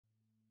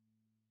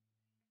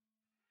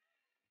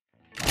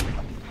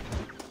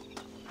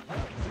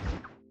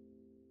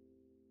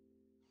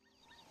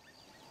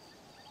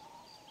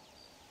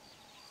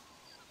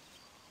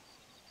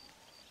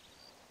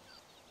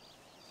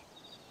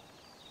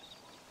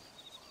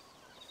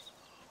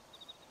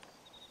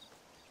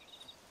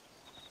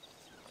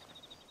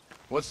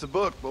What's the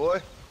book,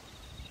 boy?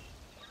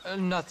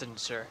 Nothing,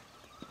 sir.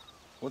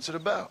 What's it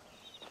about?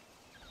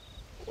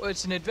 Well,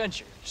 it's an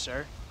adventure,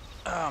 sir.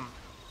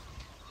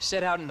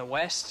 Set out in the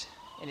West,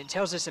 and it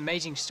tells this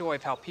amazing story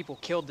of how people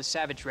killed the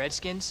savage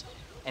Redskins,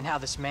 and how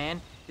this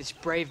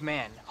brave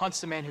man,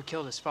 hunts the man who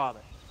killed his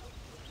father.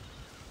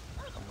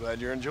 I'm glad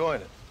you're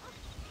enjoying it.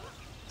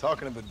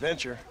 Talking of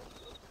adventure,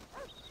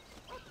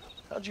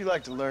 how'd you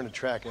like to learn to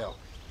track elk?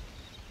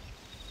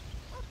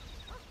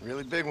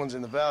 Really big ones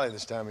in the valley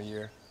this time of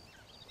year.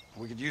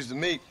 We could use the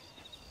meat.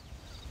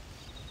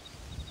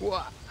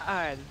 Well,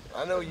 I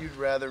know you'd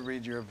rather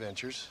read your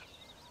adventures.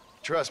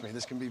 Trust me,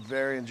 this can be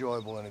very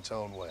enjoyable in its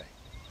own way.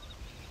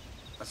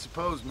 I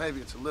suppose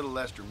maybe it's a little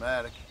less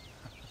dramatic.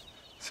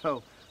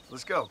 So,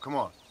 let's go, come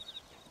on.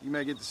 You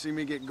may get to see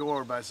me get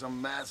gored by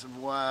some massive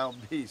wild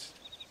beast.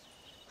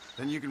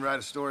 Then you can write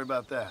a story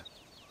about that.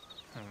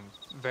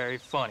 Very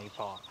funny,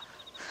 Pa.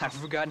 I've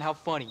forgotten how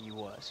funny you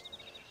was.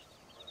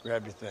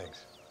 Grab your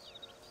things.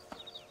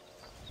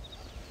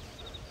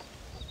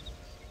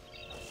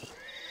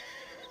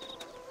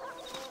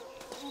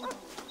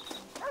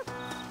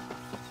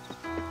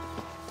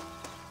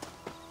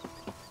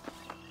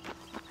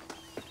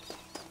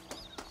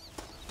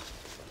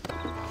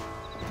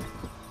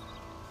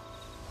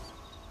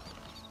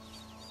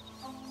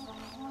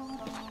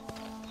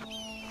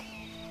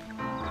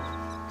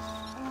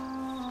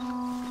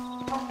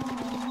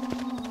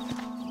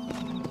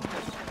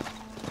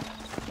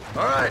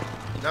 All right,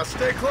 now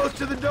stay close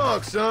to the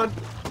dog, son.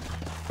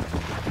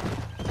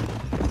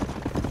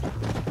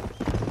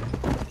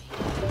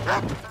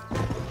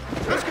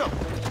 Let's go.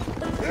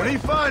 When he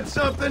finds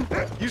something,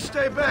 you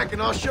stay back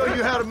and I'll show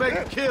you how to make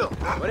a kill.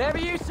 Whatever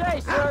you say,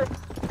 sir.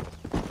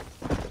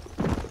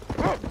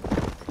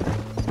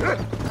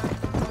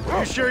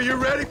 You sure you're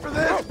ready for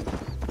this?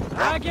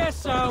 I guess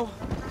so.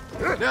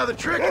 Now the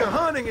trick to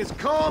hunting is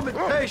calm and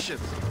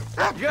patience.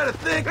 You gotta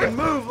think and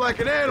move like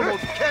an animal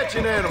to catch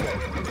an animal.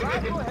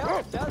 Rifle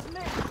helps, doesn't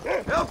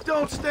it? Elk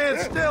don't stand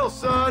still,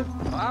 son.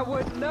 I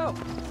wouldn't know.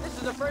 This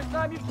is the first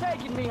time you've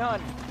taken me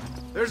hunting.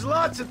 There's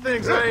lots of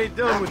things I ain't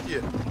done with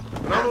you,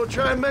 but I'm gonna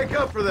try and make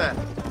up for that.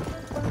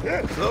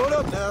 Slow it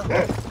up now.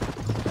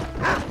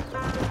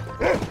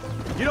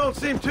 You don't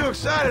seem too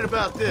excited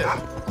about this.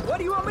 What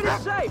do you want me to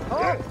say,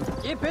 Paul?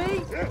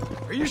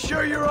 Yippee? Are you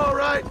sure you're all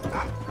right?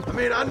 I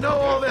mean, I know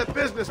all that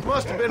business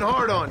must have been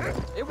hard on you.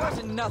 It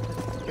wasn't nothing.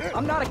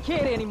 I'm not a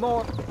kid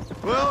anymore.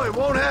 Well, it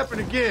won't happen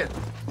again.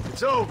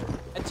 It's over.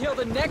 Until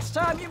the next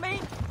time, you mean?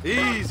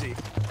 Easy.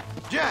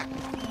 Jack,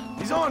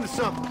 he's on to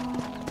something.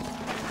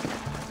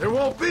 There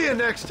won't be a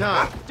next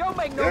time. Don't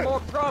make no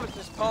more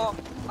promises, Paul.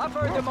 I've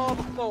heard them all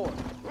before.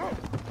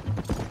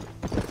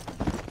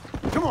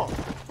 Come on.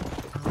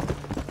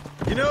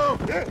 You know,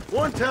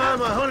 one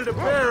time I hunted a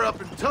bear up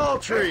in tall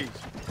trees.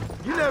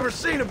 You never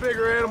seen a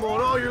bigger animal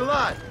in all your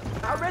life.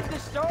 I read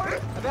this story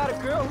about a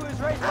girl who was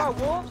raised by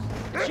wolves.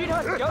 She'd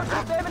hunt ghosts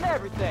with them and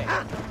everything.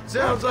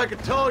 Sounds like a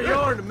tall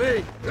yarn to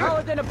me.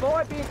 Taller than a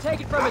boy being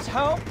taken from his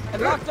home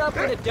and locked up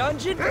in a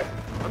dungeon?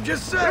 I'm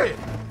just saying.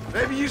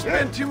 Maybe you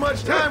spend too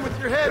much time with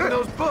your head in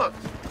those books.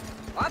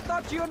 I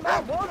thought you and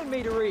Matt wanted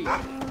me to read.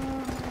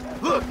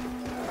 Look,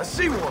 I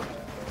see one.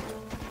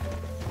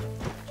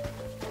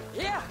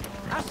 Yeah,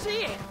 I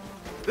see it.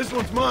 This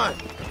one's mine.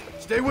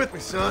 Stay with me,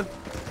 son.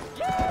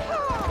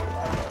 Yeehaw!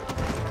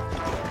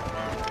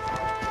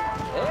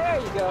 There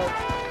you go.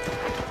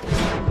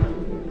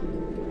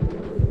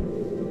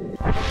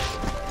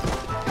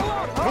 Go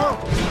on, Come Paul. on.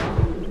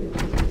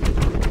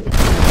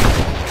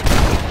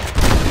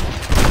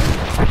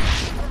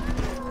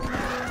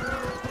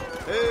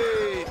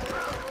 Hey.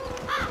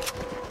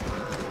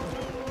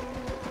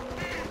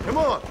 Come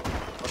on.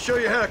 I'll show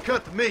you how to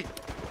cut the meat.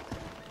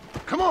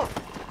 Come on.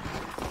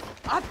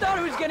 I thought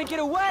he was gonna get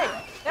away.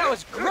 That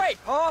was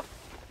great, Paul.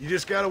 You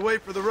just gotta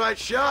wait for the right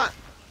shot,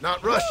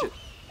 not rush it.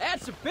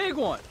 That's a big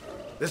one.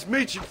 This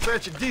meat should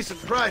fetch a decent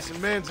price in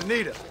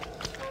Manzanita.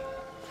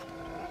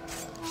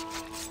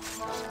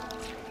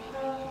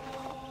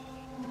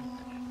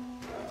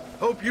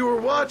 Hope you were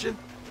watching.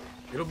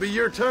 It'll be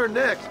your turn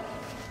next.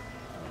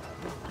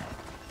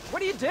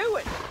 What are you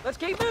doing? Let's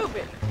keep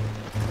moving.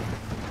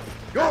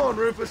 Go on,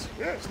 Rufus.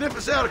 Sniff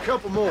us out a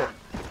couple more.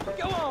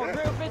 Go on,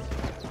 Rufus.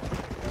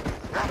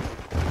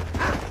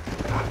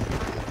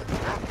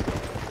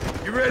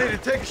 You ready to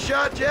take a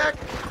shot, Jack?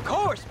 Of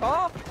course,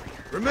 Paul.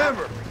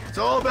 Remember, it's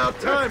all about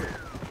timing.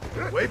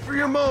 Wait for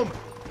your moment.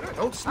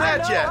 Don't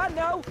snatch at I it.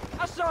 know.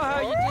 I saw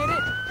how you did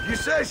it. If you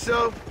say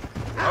so.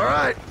 All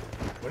right.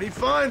 When he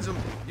finds them,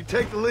 you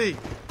take the lead.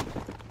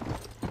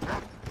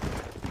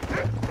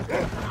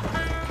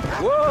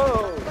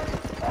 Whoa.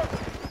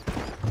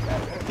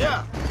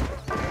 Yeah.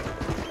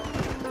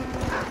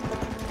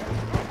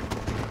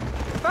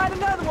 Find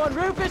another one,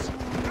 Rufus.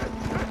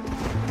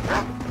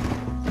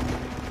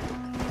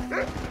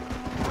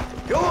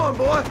 Go on,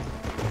 boy.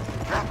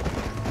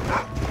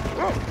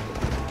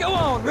 Go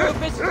on,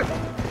 Rufus.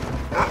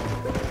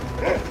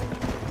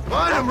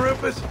 Find him,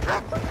 Rufus.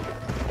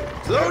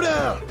 Slow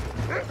down.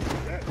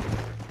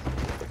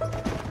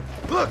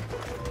 Look,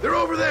 they're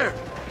over there.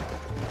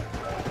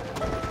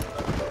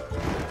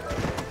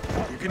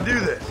 can do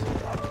this.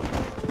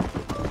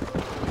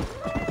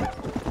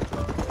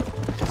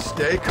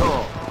 Stay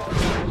calm.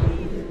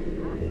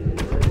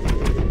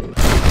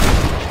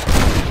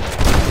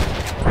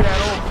 That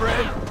old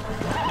friend?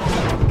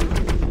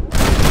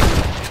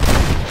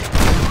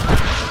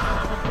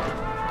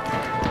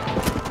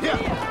 Yeah.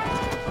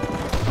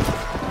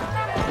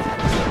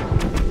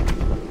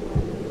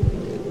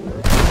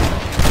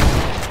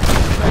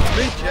 That's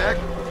me, Jack.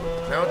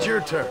 Now it's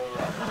your turn.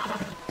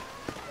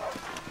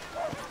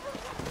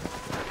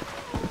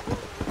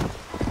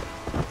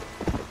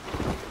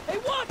 Hey,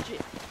 watch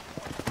it!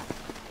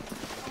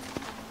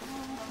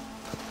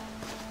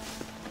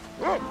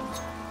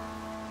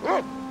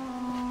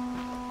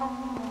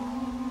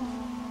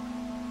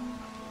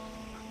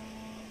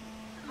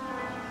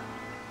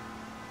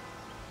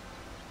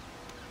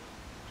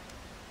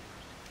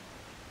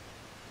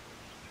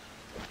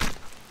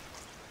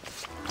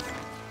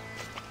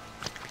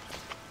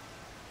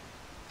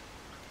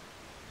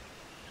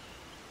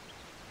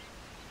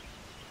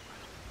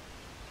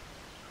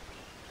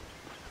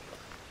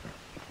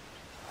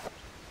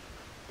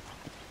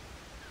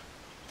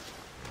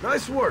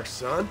 Nice work,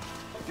 son.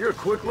 You're a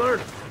quick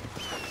learner.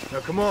 Now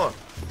come on.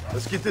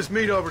 Let's get this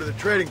meat over to the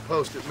trading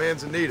post at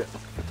Manzanita.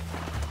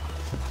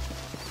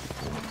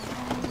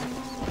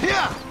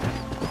 Yeah!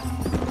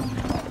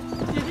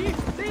 Did you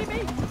see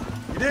me?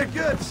 You did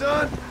good,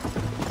 son.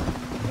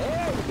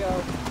 There we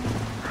go.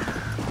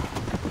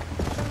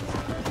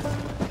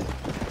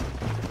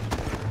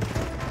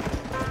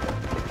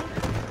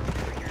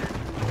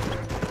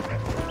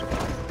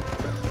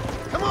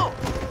 Come on!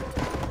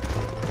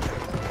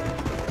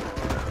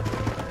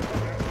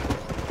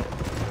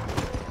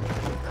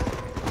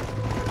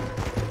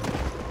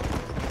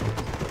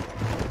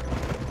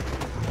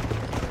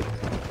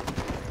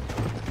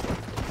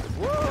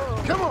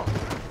 Whoa! Come on!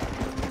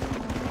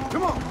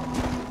 Come on!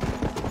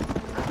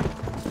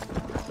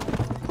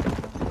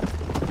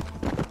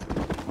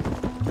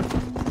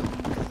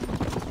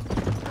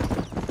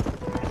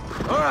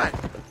 All right,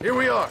 here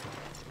we are.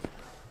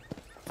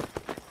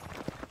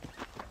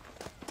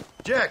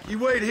 Jack, you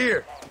wait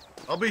here.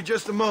 I'll be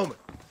just a moment.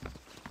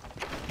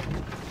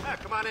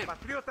 Come on in.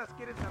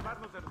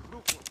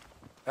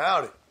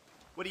 Howdy.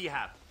 What do you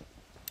have?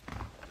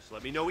 Just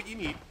let me know what you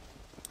need.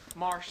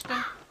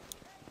 Marston?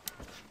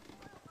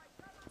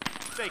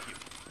 Thank you.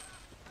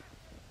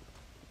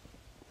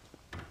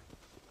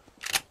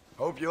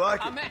 Hope you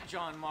like I it. met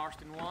John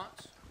Marston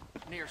once,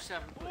 near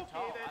 7 foot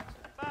tall.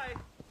 Bye.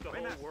 The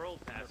whole world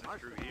passes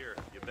through here.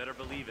 You better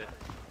believe it.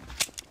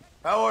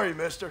 How are you,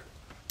 mister?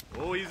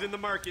 Oh, he's in the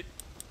market.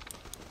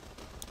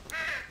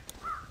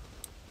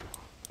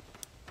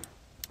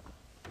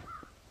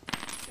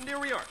 And there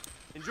we are.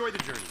 Enjoy the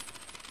journey.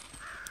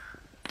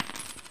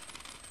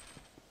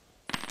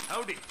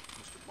 Howdy,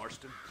 Mr.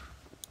 Marston.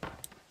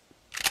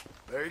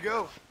 There you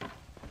go.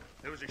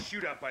 There was a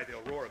shootout by the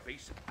Aurora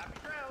Basin. Happy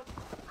trails.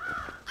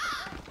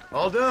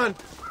 All done.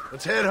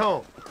 Let's head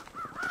home.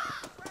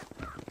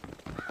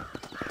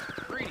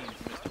 Greetings,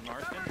 Mr.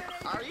 Marston.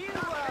 Are you,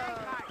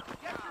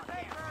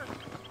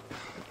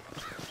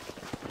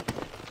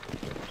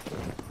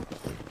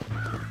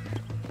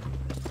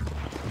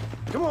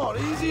 Come on,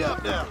 easy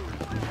up now.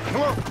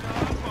 Come on.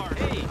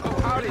 Hey,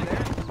 oh, howdy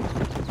there.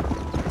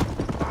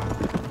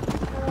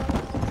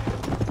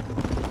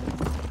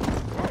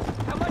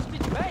 How much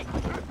did you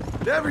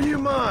make? Never you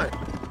mind.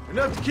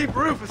 Enough to keep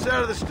Rufus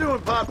out of the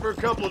stewing pot for a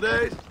couple of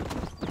days.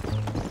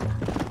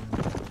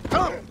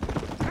 Come!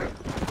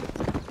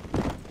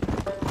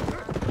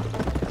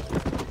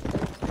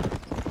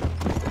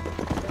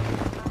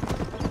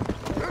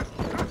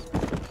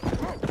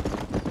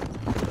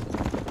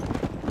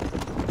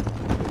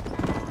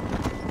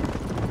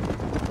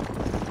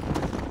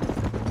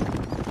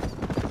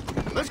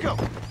 Let's go.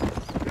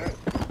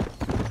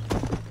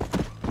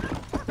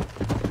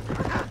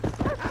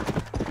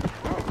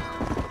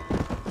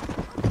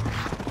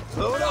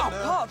 Slow it Oh, up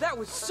now. Paul, that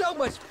was so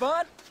much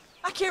fun.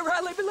 I can't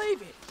rightly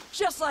believe it.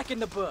 Just like in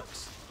the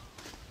books.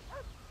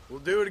 We'll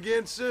do it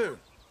again soon.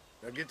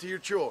 Now get to your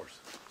chores.